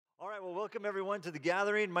right, well, welcome everyone to the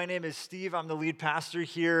gathering. My name is Steve. I'm the lead pastor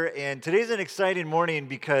here, and today's an exciting morning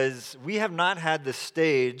because we have not had the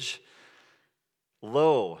stage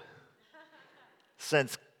low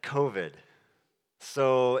since COVID.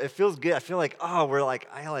 So it feels good. I feel like,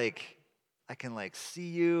 I can see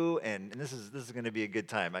you, and this is going to be a good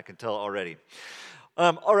time. I can tell already.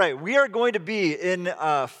 All right, we are going to be in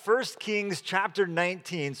 1 Kings chapter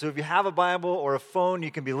 19. So if you have a Bible or a phone,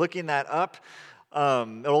 you can be looking that up.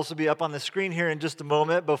 It'll also be up on the screen here in just a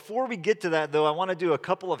moment. Before we get to that, though, I want to do a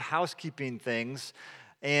couple of housekeeping things,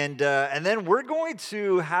 and then we're going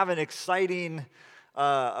to have an exciting.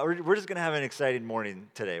 We're just going to have an exciting morning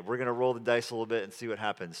today. We're going to roll the dice a little bit and see what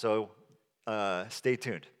happens. So stay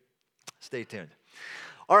tuned. Stay tuned.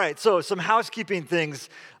 All right, so some housekeeping things.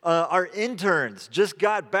 Our interns just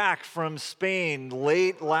got back from Spain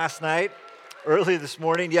late last night, early this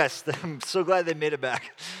morning. Yes, I'm so glad they made it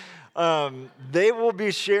back. They will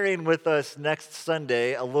be sharing with us next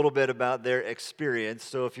Sunday a little bit about their experience.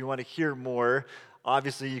 So if you want to hear more,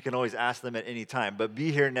 obviously you can always ask them at any time. But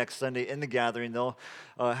be here next Sunday in the gathering. They'll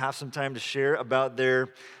have some time to share about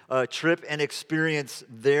their trip and experience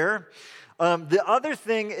there. The other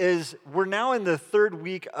thing is we're now in the third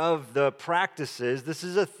week of the practices. This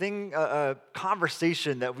is a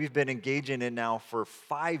conversation that we've been engaging in now for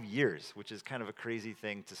 5 years, which is kind of a crazy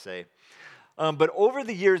thing to say. But over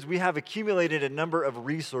the years, we have accumulated a number of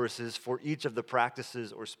resources for each of the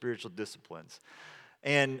practices or spiritual disciplines.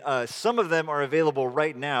 And some of them are available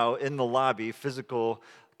right now in the lobby, physical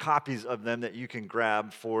copies of them that you can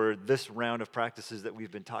grab for this round of practices that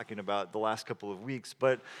we've been talking about the last couple of weeks.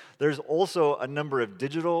 But there's also a number of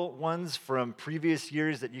digital ones from previous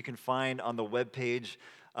years that you can find on the webpage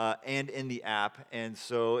and in the app. And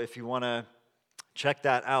so if you want to check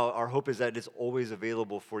that out, our hope is that it's always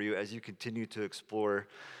available for you as you continue to explore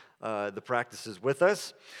the practices with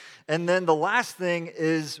us. And then the last thing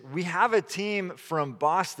is we have a team from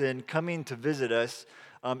Boston coming to visit us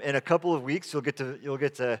in a couple of weeks. You'll get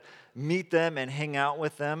to meet them and hang out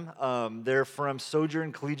with them. They're from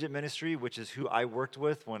Sojourn Collegiate Ministry, which is who I worked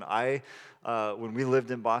with when we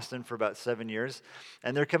lived in Boston for about 7 years.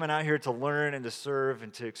 And they're coming out here to learn and to serve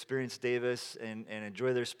and to experience Davis and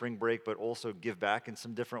enjoy their spring break, but also give back in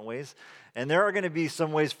some different ways. And there are going to be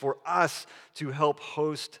some ways for us to help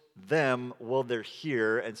host them while they're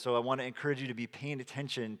here. And so I want to encourage you to be paying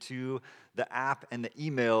attention to the app and the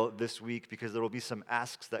email this week because there will be some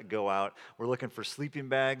asks that go out. We're looking for sleeping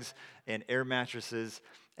bags and air mattresses,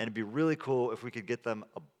 and it'd be really cool if we could get them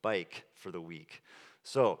a bike for the week.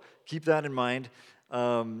 So keep that in mind.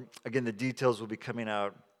 Again, the details will be coming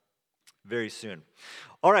out very soon.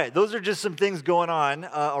 All right, those are just some things going on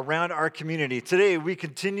around our community. Today, we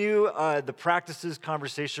continue the practices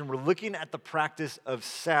conversation. We're looking at the practice of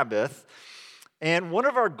Sabbath. And one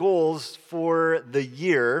of our goals for the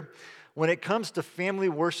year, when it comes to family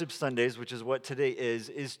worship Sundays, which is what today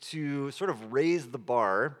is to sort of raise the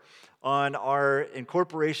bar on our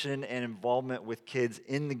incorporation and involvement with kids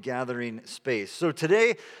in the gathering space. So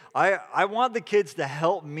today, I want the kids to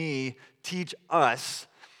help me teach us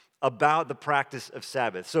about the practice of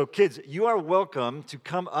Sabbath. So kids, you are welcome to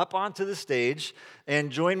come up onto the stage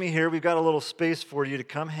and join me here. We've got a little space for you to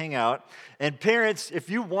come hang out. And parents, if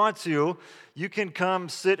you want to, you can come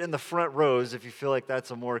sit in the front rows if you feel like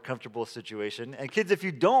that's a more comfortable situation. And kids, if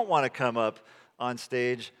you don't want to come up on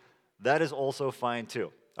stage, that is also fine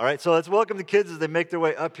too. All right, so let's welcome the kids as they make their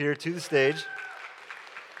way up here to the stage.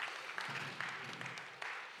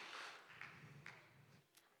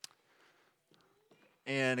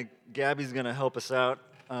 And Gabby's going to help us out,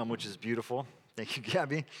 which is beautiful. Thank you,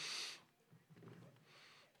 Gabby.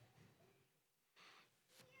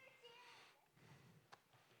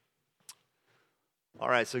 All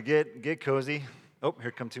right, so get cozy. Oh,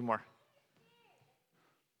 here come two more.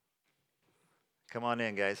 Come on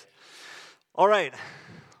in, guys. All right,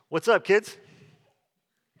 what's up, kids?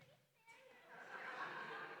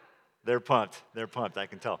 They're pumped. I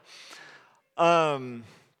can tell.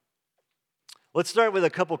 Let's start with a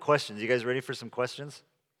couple questions. You guys ready for some questions?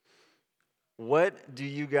 What do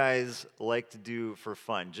you guys like to do for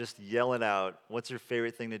fun? Just yell it out. What's your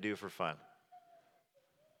favorite thing to do for fun?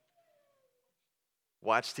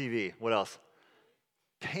 Watch TV. What else?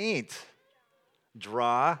 Paint.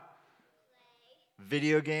 Draw.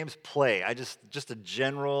 Video games. Play. Just a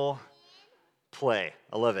general play.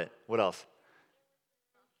 I love it. What else?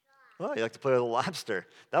 Oh, you like to play with a lobster.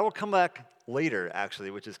 That will come back later,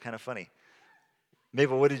 actually, which is kind of funny.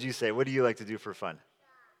 Mabel, what did you say? What do you like to do for fun?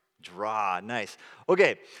 Draw. Nice.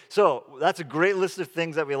 Okay, so that's a great list of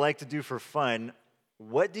things that we like to do for fun.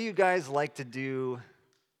 What do you guys like to do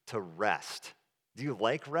to rest? Do you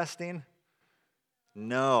like resting?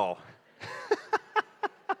 No.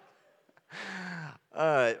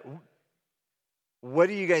 uh, what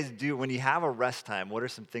do you guys do when you have a rest time? What are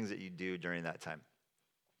some things that you do during that time?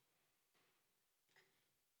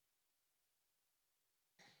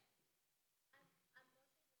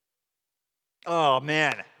 Oh,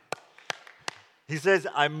 man. He says,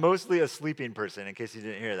 I'm mostly a sleeping person, in case you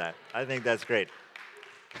didn't hear that. I think that's great.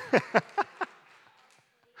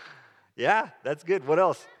 Yeah, that's good. What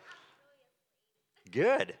else?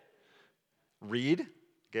 Good. Read.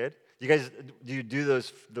 Good. You guys, do you do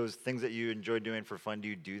those things that you enjoy doing for fun? Do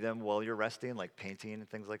you do them while you're resting, like painting and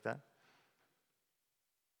things like that?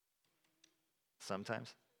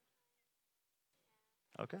 Sometimes.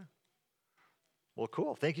 Okay. Well,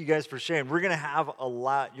 cool. Thank you guys for sharing. We're going to have a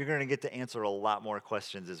lot, you're going to get to answer a lot more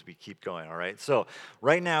questions as we keep going, all right? So,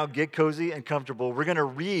 right now, get cozy and comfortable. We're going to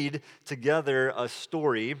read together a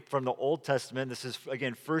story from the Old Testament. This is,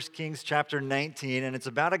 again, 1 Kings chapter 19, and it's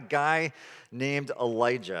about a guy named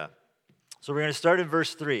Elijah. So, we're going to start in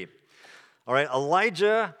verse 3. All right,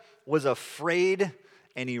 Elijah was afraid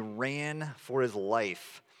and he ran for his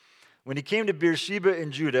life. When he came to Beersheba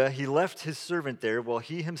in Judah, he left his servant there while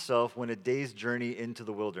he himself went a day's journey into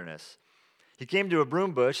the wilderness. He came to a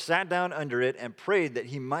broom bush, sat down under it, and prayed that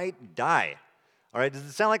he might die. All right, does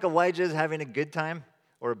it sound like Elijah is having a good time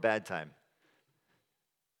or a bad time?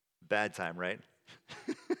 Bad time, right?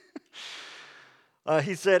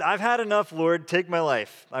 He said, I've had enough, Lord, take my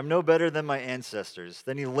life. I'm no better than my ancestors.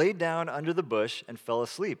 Then he lay down under the bush and fell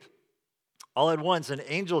asleep. All at once, an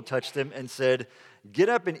angel touched him and said, get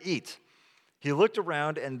up and eat. He looked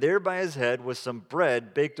around, and there by his head was some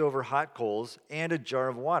bread baked over hot coals and a jar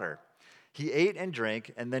of water. He ate and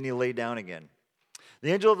drank, and then he lay down again.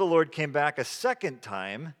 The angel of the Lord came back a second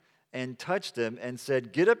time and touched him and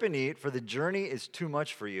said, get up and eat, for the journey is too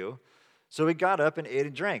much for you. So he got up and ate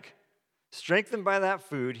and drank. Strengthened by that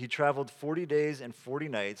food, he traveled 40 days and 40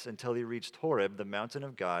 nights until he reached Horeb, the mountain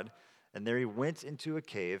of God, and there he went into a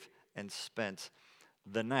cave and spent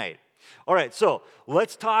the night. All right, so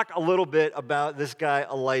let's talk a little bit about this guy,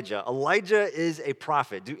 Elijah. Elijah is a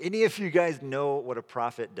prophet. Do any of you guys know what a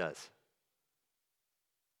prophet does?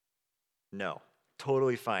 No,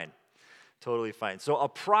 totally fine. Totally fine. So a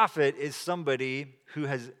prophet is somebody who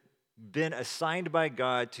has been assigned by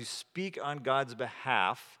God to speak on God's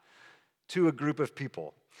behalf to a group of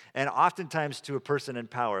people, and oftentimes to a person in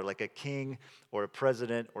power, like a king or a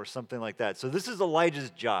president or something like that. So this is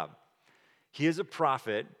Elijah's job. He is a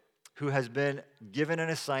prophet who has been given an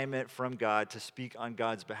assignment from God to speak on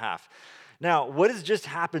God's behalf. Now, what has just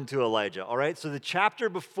happened to Elijah? All right, so the chapter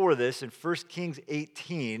before this, in 1 Kings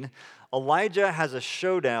 18, Elijah has a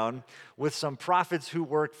showdown with some prophets who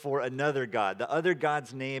work for another god. The other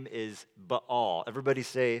god's name is Baal. Everybody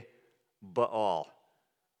say Baal.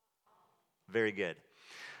 Very good.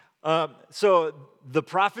 So the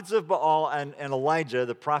prophets of Baal and Elijah,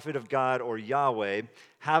 the prophet of God or Yahweh,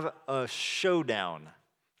 have a showdown.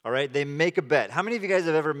 All right, they make a bet. How many of you guys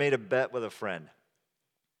have ever made a bet with a friend?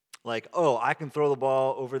 Like, oh, I can throw the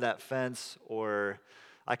ball over that fence, or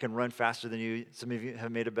I can run faster than you. Some of you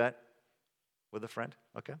have made a bet with a friend?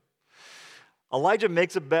 Okay. Elijah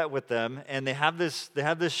makes a bet with them, and they have this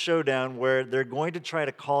showdown where they're going to try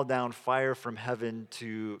to call down fire from heaven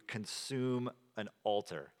to consume an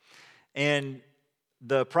altar. And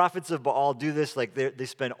the prophets of Baal do this, like they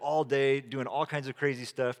spend all day doing all kinds of crazy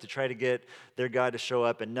stuff to try to get their God to show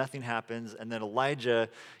up, and nothing happens. And then Elijah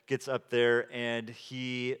gets up there, and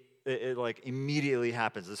it like immediately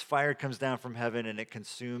happens. This fire comes down from heaven, and it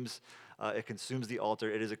consumes the altar.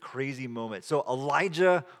 It is a crazy moment. So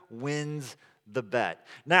Elijah wins the bet.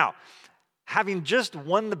 Now, having just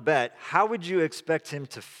won the bet, how would you expect him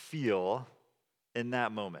to feel in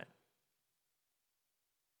that moment?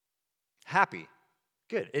 Happy.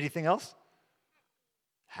 Good. Anything else?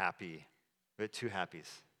 Happy. We have two happies.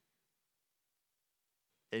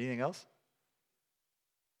 Anything else?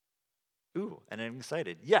 Ooh, and I'm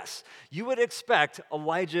excited. Yes, you would expect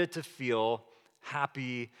Elijah to feel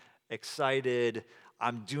happy, excited,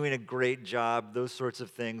 I'm doing a great job, those sorts of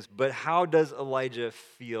things. But how does Elijah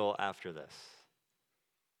feel after this?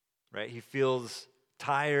 Right? He feels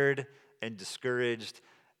tired and discouraged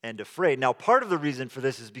and afraid. Now, part of the reason for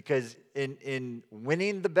this is because in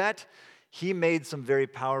winning the bet, he made some very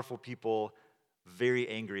powerful people very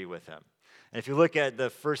angry with him. And if you look at the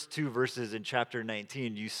first two verses in chapter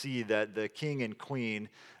 19, you see that the king and queen,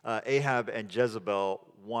 Ahab and Jezebel,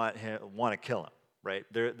 want to kill him. Right?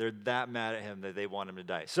 They're that mad at him that they want him to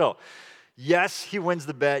die. So, yes, he wins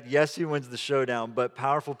the bet. Yes, he wins the showdown. But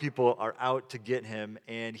powerful people are out to get him,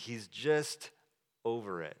 and he's just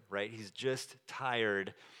over it, right? He's just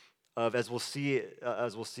tired of, as we'll see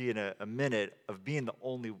in a minute, of being the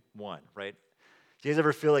only one, right? Do you guys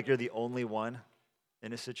ever feel like you're the only one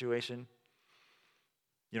in a situation?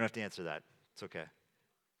 You don't have to answer that. It's okay.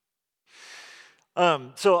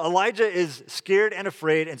 So Elijah is scared and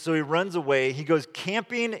afraid, and so he runs away. He goes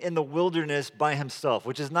camping in the wilderness by himself,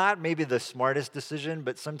 which is not maybe the smartest decision,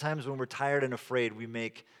 but sometimes when we're tired and afraid, we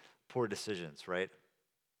make poor decisions, right?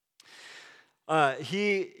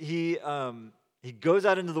 He goes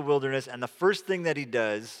out into the wilderness, and the first thing that he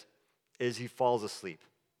does is he falls asleep.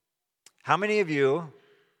 How many of you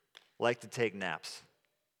like to take naps?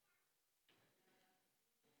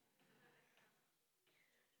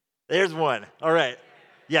 There's one. All right.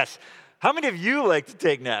 Yes. How many of you like to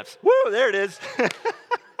take naps? Woo, there it is.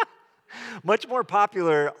 Much more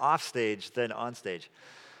popular off stage than on stage.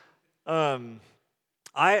 When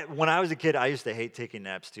I was a kid, I used to hate taking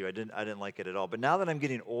naps too. I didn't like it at all. But now that I'm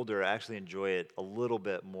getting older, I actually enjoy it a little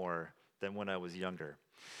bit more than when I was younger.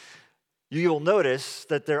 You will notice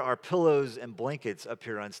that there are pillows and blankets up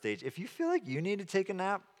here on stage. If you feel like you need to take a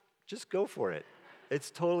nap, just go for it. It's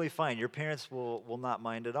totally fine. Your parents will not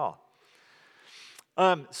mind at all.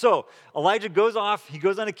 So Elijah goes off. He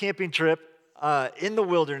goes on a camping trip in the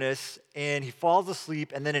wilderness, and he falls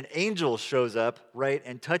asleep, and then an angel shows up, right,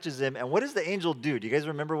 and touches him. And what does the angel do? Do you guys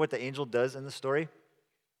remember what the angel does in the story?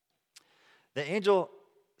 The angel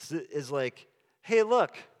is like, hey,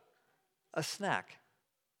 look, a snack.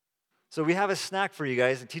 So we have a snack for you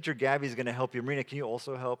guys, and Teacher Gabby is going to help you. Marina, can you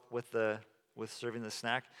also help with serving the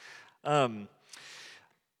snack?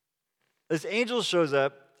 This angel shows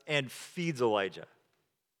up and feeds Elijah,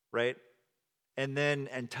 right?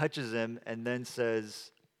 And touches him and then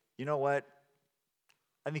says, you know what?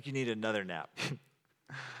 I think you need another nap.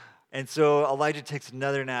 And so Elijah takes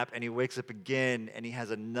another nap and he wakes up again and he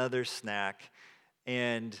has another snack.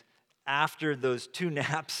 And after those 2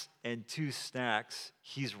 naps and 2 snacks,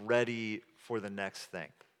 he's ready for the next thing.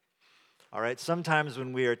 All right? Sometimes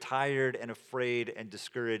when we are tired and afraid and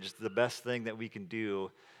discouraged, the best thing that we can do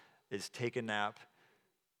is take a nap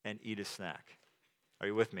and eat a snack. Are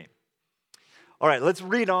you with me? All right, let's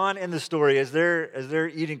read on in the story. As they're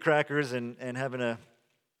eating crackers and having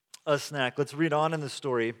a snack, let's read on in the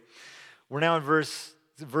story. We're now in verse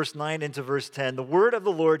 9 into verse 10. The word of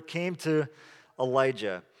the Lord came to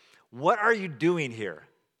Elijah. What are you doing here,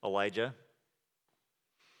 Elijah?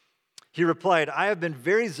 He replied, I have been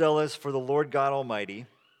very zealous for the Lord God Almighty.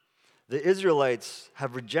 The Israelites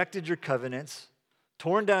have rejected your covenants,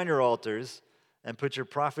 torn down your altars, and put your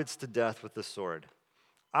prophets to death with the sword.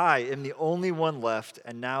 I am the only one left,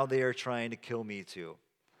 and now they are trying to kill me too.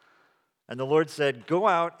 And the Lord said, go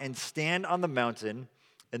out and stand on the mountain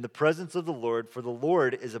in the presence of the Lord, for the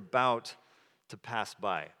Lord is about to pass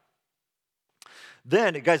by.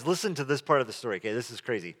 Then, guys, listen to this part of the story, okay? This is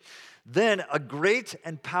crazy. Then a great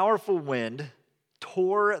and powerful wind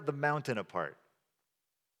tore the mountain apart.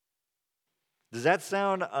 Does that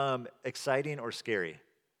sound exciting or scary?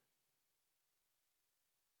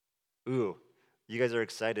 Ooh, you guys are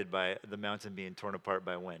excited by the mountain being torn apart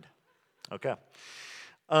by wind. Okay.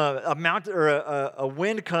 A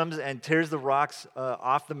wind comes and tears the rocks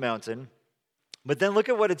off the mountain. But then look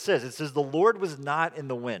at what it says. It says, the Lord was not in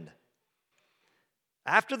the wind.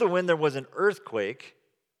 After the wind, there was an earthquake,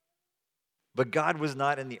 but God was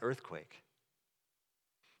not in the earthquake.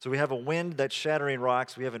 So we have a wind that's shattering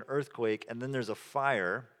rocks, we have an earthquake, and then there's a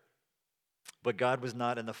fire, but God was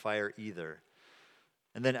not in the fire either.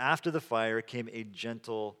 And then after the fire came a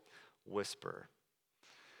gentle whisper.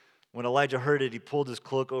 When Elijah heard it, he pulled his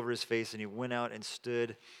cloak over his face and he went out and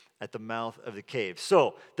stood at the mouth of the cave.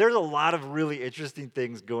 So there's a lot of really interesting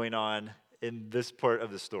things going on in this part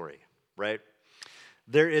of the story, right?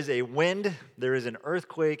 There is a wind, there is an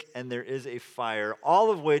earthquake, and there is a fire,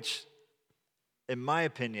 all of which, in my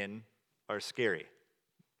opinion, are scary,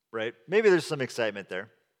 right? Maybe there's some excitement there,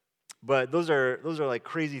 but those are like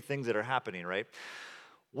crazy things that are happening, right?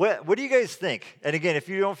 What do you guys think? And again, if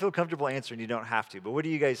you don't feel comfortable answering, you don't have to, but what do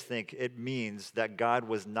you guys think it means that God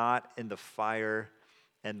was not in the fire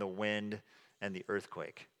and the wind and the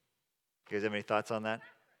earthquake? You guys have any thoughts on that?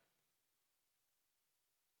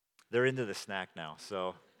 They're into the snack now,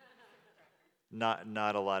 so not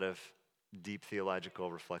a lot of deep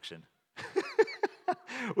theological reflection,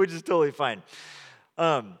 which is totally fine.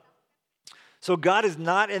 So God is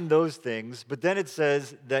not in those things, but then it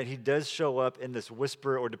says that he does show up in this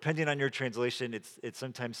whisper, or depending on your translation, it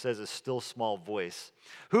sometimes says a still small voice.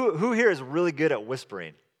 Who here is really good at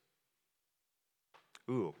whispering?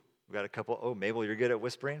 Ooh, we got a couple. Oh, Mabel, you're good at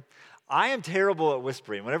whispering? I am terrible at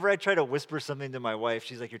whispering. Whenever I try to whisper something to my wife,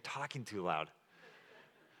 she's like, you're talking too loud.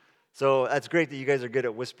 So that's great that you guys are good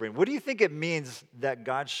at whispering. What do you think it means that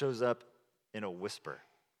God shows up in a whisper?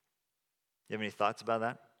 You have any thoughts about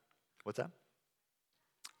that? What's that?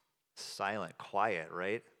 Silent, quiet,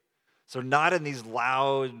 right? So not in these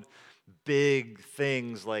loud, big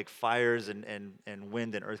things like fires and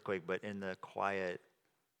wind and earthquake, but in the quiet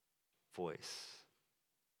voice.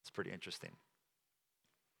 It's pretty interesting.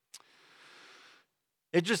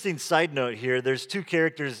 Interesting side note here, there's two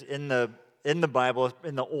characters in the Bible,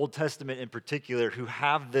 in the Old Testament in particular, who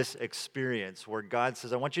have this experience where God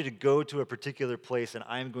says, I want you to go to a particular place and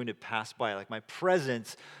I'm going to pass by. Like my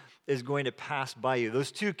presence is going to pass by you.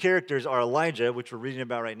 Those two characters are Elijah, which we're reading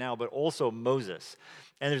about right now, but also Moses.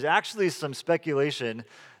 And there's actually some speculation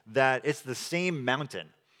that it's the same mountain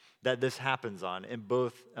that this happens on in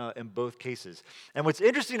both cases. And what's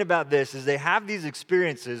interesting about this is they have these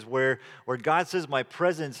experiences where God says, my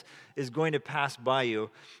presence is going to pass by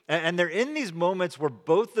you. And they're in these moments where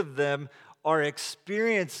both of them are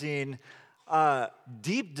experiencing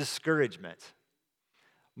deep discouragement.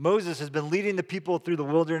 Moses has been leading the people through the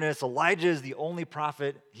wilderness. Elijah is the only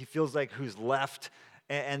prophet, he feels like, who's left.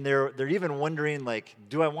 And they're even wondering, like,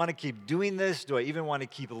 do I want to keep doing this? Do I even want to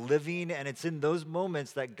keep living? And it's in those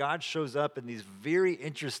moments that God shows up in these very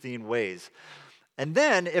interesting ways. And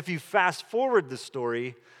then, if you fast forward the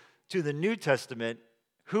story to the New Testament,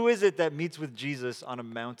 who is it that meets with Jesus on a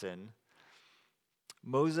mountain?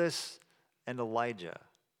 Moses and Elijah.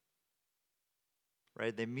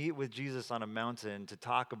 Right? They meet with Jesus on a mountain to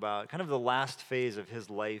talk about kind of the last phase of his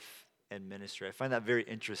life and ministry. I find that very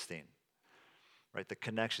interesting. Right, the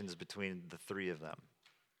connections between the three of them.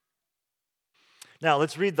 Now,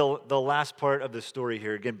 let's read the last part of the story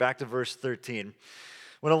here. Again, back to verse 13.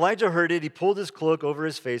 When Elijah heard it, he pulled his cloak over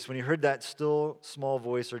his face. When he heard that still small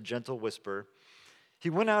voice or gentle whisper, he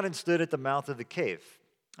went out and stood at the mouth of the cave.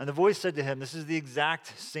 And the voice said to him, this is the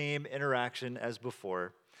exact same interaction as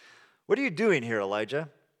before. What are you doing here, Elijah?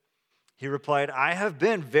 He replied, I have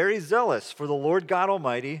been very zealous for the Lord God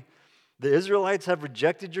Almighty. The Israelites have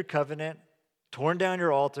rejected your covenant, torn down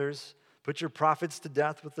your altars, put your prophets to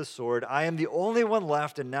death with the sword. I am the only one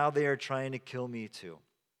left, and now they are trying to kill me too.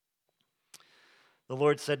 The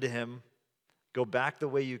Lord said to him, go back the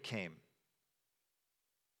way you came.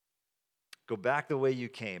 Go back the way you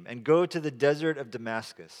came, and go to the desert of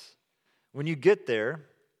Damascus. When you get there,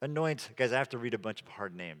 anoint, guys, I have to read a bunch of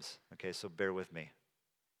hard names, okay, so bear with me.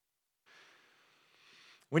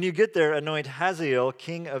 When you get there, anoint Hazael,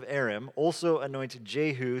 king of Aram. Also anoint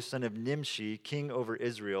Jehu, son of Nimshi, king over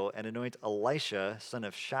Israel. And anoint Elisha, son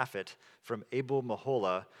of Shaphat, from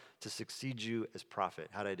Abel-Meholah, to succeed you as prophet.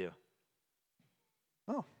 How'd I do?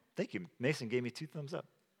 Oh, thank you. Mason gave me 2 thumbs up.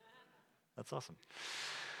 That's awesome.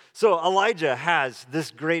 So Elijah has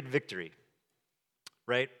this great victory,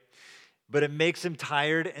 right? But it makes him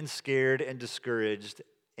tired and scared and discouraged.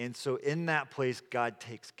 And so in that place, God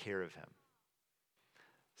takes care of him.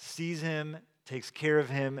 Sees him, takes care of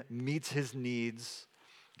him, meets his needs,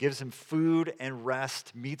 gives him food and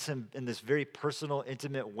rest, meets him in this very personal,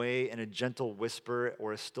 intimate way in a gentle whisper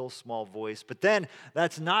or a still small voice. But then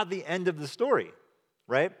that's not the end of the story,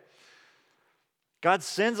 right? God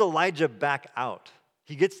sends Elijah back out.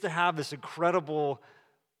 He gets to have this incredible,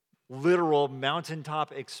 literal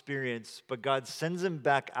mountaintop experience, but God sends him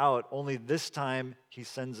back out, only this time he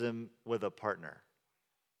sends him with a partner.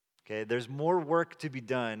 Okay, there's more work to be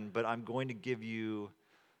done, but I'm going to give you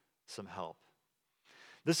some help.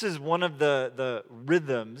 This is one of the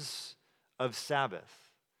rhythms of Sabbath.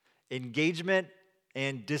 Engagement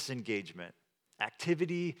and disengagement.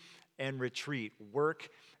 Activity and retreat. Work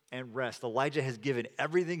and rest. Elijah has given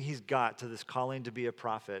everything he's got to this calling to be a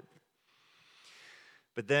prophet.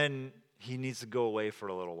 But then he needs to go away for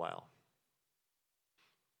a little while.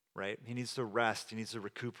 Right? He needs to rest. He needs to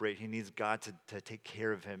recuperate. He needs God to take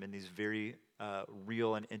care of him in these very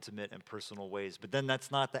real and intimate and personal ways. But then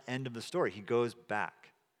that's not the end of the story. He goes back.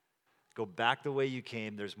 Go back the way you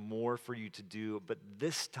came. There's more for you to do. But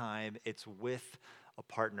this time it's with a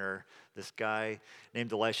partner, this guy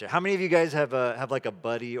named Elisha. How many of you guys have like a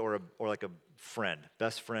buddy or like a friend,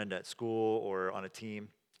 best friend at school or on a team?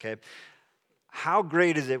 Okay. How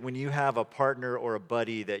great is it when you have a partner or a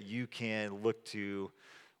buddy that you can look to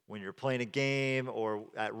when you're playing a game or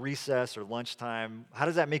at recess or lunchtime? How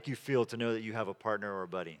does that make you feel to know that you have a partner or a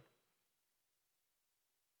buddy?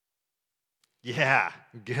 Yeah,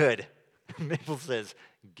 good. Maple says,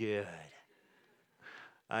 good.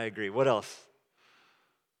 I agree. What else?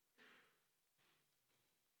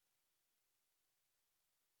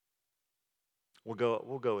 We'll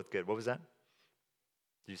go with good. What was that?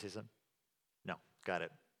 Did you say something? No, got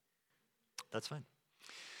it. That's fine.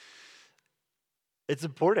 It's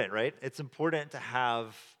important, right? It's important to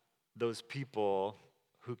have those people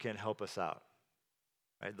who can help us out,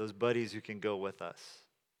 right? Those buddies who can go with us.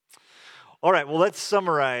 All right, well, let's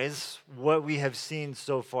summarize what we have seen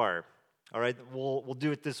so far. All right, we'll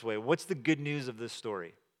do it this way. What's the good news of this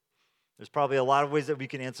story? There's probably a lot of ways that we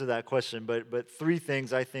can answer that question, but three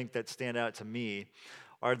things I think that stand out to me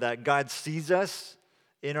are that God sees us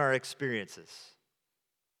in our experiences.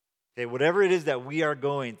 Okay, whatever it is that we are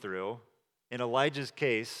going through, in Elijah's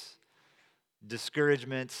case,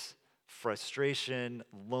 discouragement, frustration,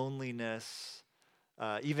 loneliness,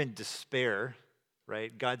 even despair,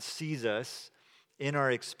 right? God sees us in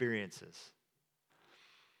our experiences.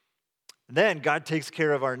 Then God takes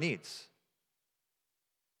care of our needs.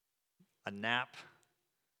 A nap,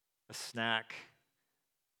 a snack,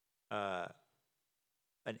 an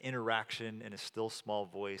interaction in a still small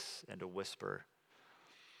voice and a whisper.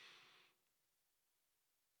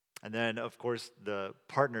 And then, of course, the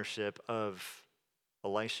partnership of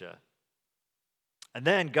Elisha. And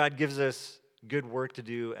then God gives us good work to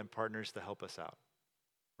do and partners to help us out,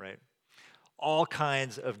 right? All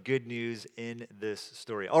kinds of good news in this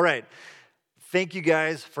story. All right. Thank you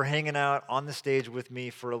guys for hanging out on the stage with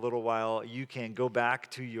me for a little while. You can go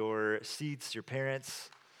back to your seats, your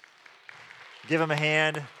parents. Give them a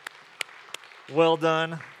hand. Well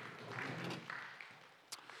done.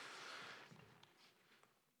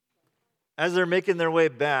 As they're making their way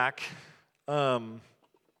back,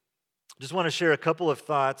 just want to share a couple of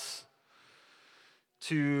thoughts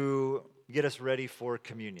to get us ready for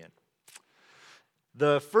communion.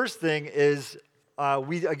 The first thing is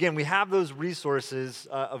we have those resources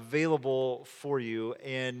available for you,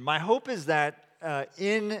 and my hope is that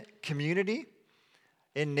in community,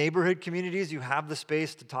 in neighborhood communities, you have the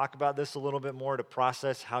space to talk about this a little bit more, to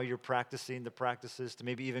process how you're practicing the practices, to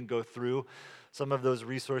maybe even go through some of those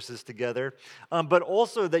resources together, but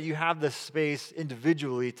also that you have the space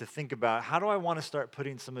individually to think about, how do I want to start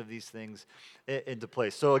putting some of these things into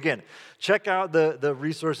place? So again, check out the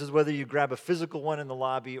resources, whether you grab a physical one in the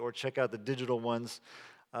lobby or check out the digital ones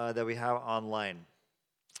that we have online.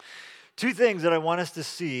 Two things that I want us to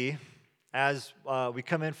see as we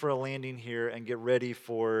come in for a landing here and get ready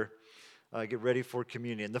for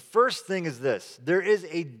communion. The first thing is this: there is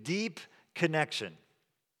a deep connection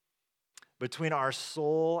between our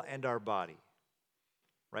soul and our body,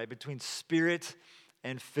 right? Between spirit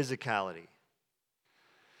and physicality.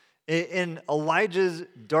 In Elijah's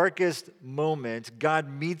darkest moment, God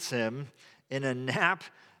meets him in a nap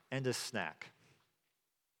and a snack.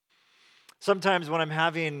 Sometimes when I'm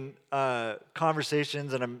having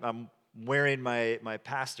conversations and I'm wearing my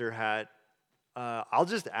pastor hat, I'll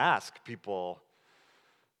just ask people,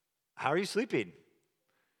 how are you sleeping?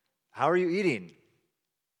 How are you eating?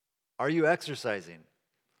 Are you exercising?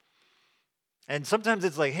 And sometimes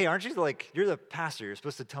it's like, hey, aren't you you're the pastor, you're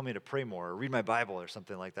supposed to tell me to pray more or read my Bible or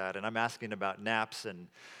something like that. And I'm asking about naps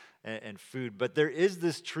and food. But there is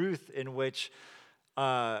this truth in which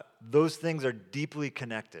those things are deeply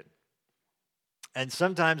connected. And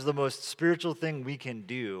sometimes the most spiritual thing we can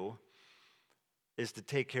do is to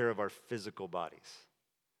take care of our physical bodies.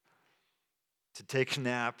 To take a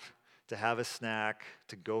nap, to have a snack,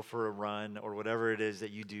 to go for a run, or whatever it is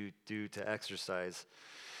that you do to exercise.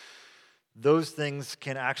 Those things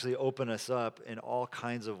can actually open us up in all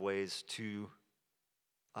kinds of ways to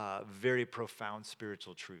very profound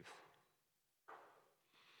spiritual truth.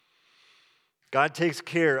 God takes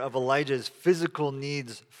care of Elijah's physical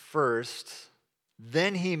needs first,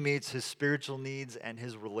 then he meets his spiritual needs and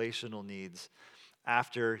his relational needs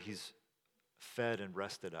after he's fed and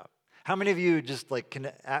rested up. How many of you just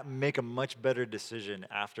can make a much better decision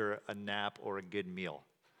after a nap or a good meal,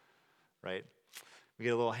 right? We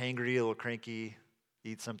get a little hangry, a little cranky,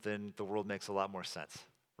 eat something, the world makes a lot more sense,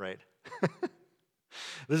 right?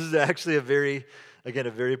 This is actually a very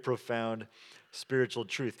profound spiritual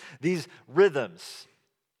truth. These rhythms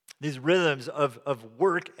of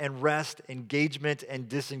work and rest, engagement and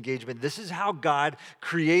disengagement, this is how God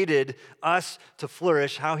created us to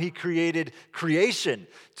flourish, how he created creation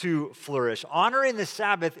to flourish. Honoring the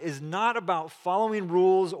Sabbath is not about following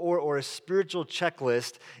rules or a spiritual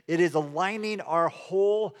checklist. It is aligning our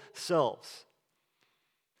whole selves,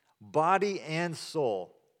 body and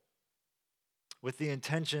soul, with the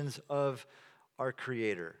intentions of our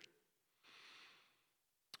Creator.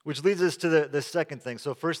 Which leads us to the second thing.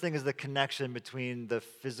 So first thing is the connection between the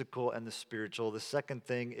physical and the spiritual. The second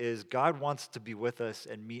thing is God wants to be with us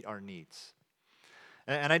and meet our needs.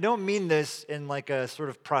 And I don't mean this in a sort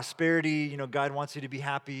of prosperity, God wants you to be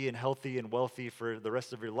happy and healthy and wealthy for the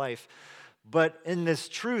rest of your life. But in this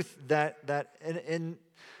truth that in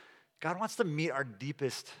God wants to meet our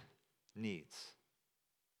deepest needs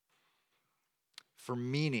for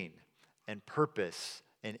meaning and purpose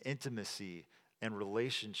and intimacy and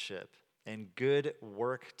relationship and good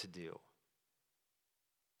work to do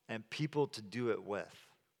and people to do it with.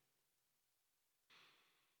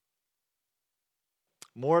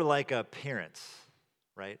 More like a parent,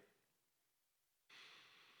 right?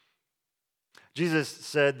 Jesus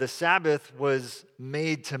said the Sabbath was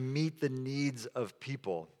made to meet the needs of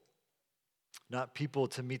people, not people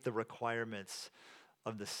to meet the requirements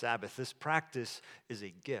of the Sabbath. This practice is a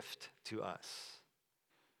gift to us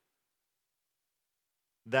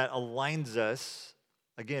that aligns us,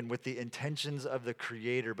 again, with the intentions of the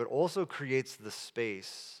Creator, but also creates the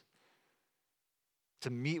space to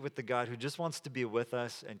meet with the God who just wants to be with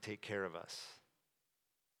us and take care of us.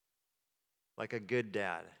 Like a good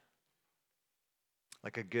dad,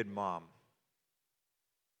 like a good mom.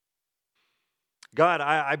 God,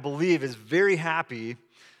 I believe, is very happy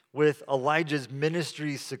with Elijah's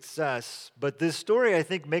ministry success, but this story, I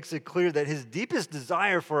think, makes it clear that his deepest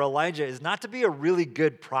desire for Elijah is not to be a really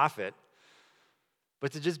good prophet,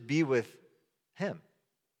 but to just be with him.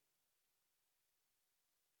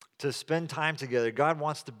 To spend time together. God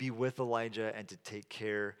wants to be with Elijah and to take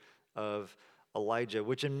care of Elijah,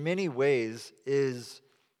 which in many ways is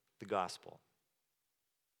the gospel.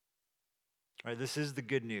 All right, this is the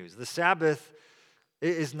good news. The Sabbath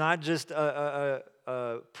is not just a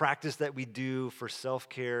practice that we do for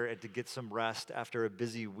self-care and to get some rest after a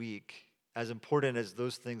busy week, as important as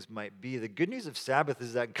those things might be. The good news of Sabbath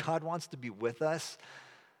is that God wants to be with us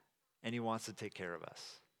and he wants to take care of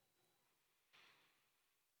us.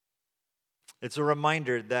 It's a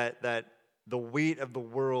reminder that the weight of the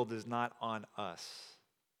world is not on us.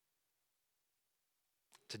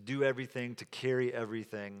 To do everything, to carry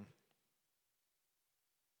everything.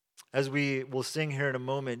 As we will sing here in a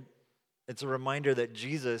moment, it's a reminder that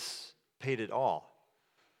Jesus paid it all.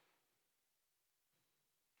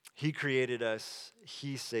 He created us,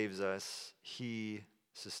 he saves us, he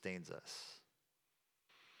sustains us.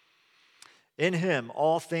 In him,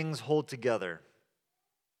 all things hold together.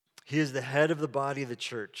 He is the head of the body of the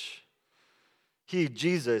church. He,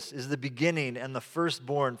 Jesus, is the beginning and the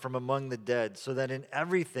firstborn from among the dead, so that in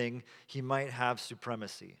everything he might have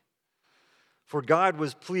supremacy. For God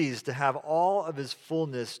was pleased to have all of his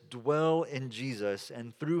fullness dwell in Jesus,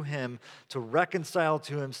 and through him to reconcile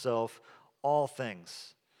to himself all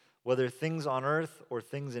things, whether things on earth or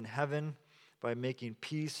things in heaven, by making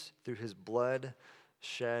peace through his blood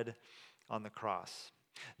shed on the cross.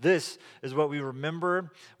 This is what we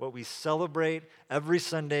remember, what we celebrate every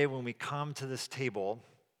Sunday when we come to this table,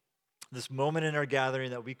 this moment in our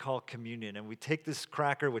gathering that we call communion. And we take this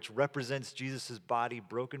cracker, which represents Jesus' body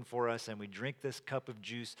broken for us, and we drink this cup of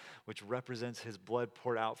juice, which represents his blood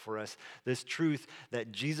poured out for us. This truth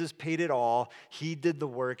that Jesus paid it all, he did the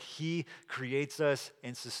work, he creates us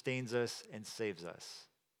and sustains us and saves us.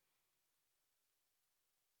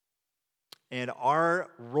 And our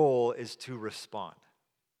role is to respond.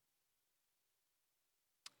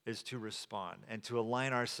 And to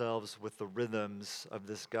align ourselves with the rhythms of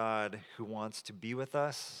this God who wants to be with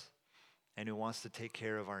us and who wants to take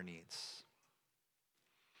care of our needs.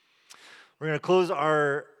 We're going to close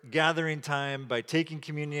our gathering time by taking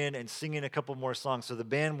communion and singing a couple more songs. So the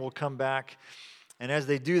band will come back. And as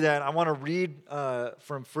they do that, I want to read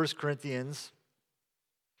from 1 Corinthians.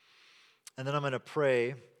 And then I'm going to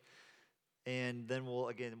pray. And then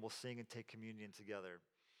we'll sing and take communion together.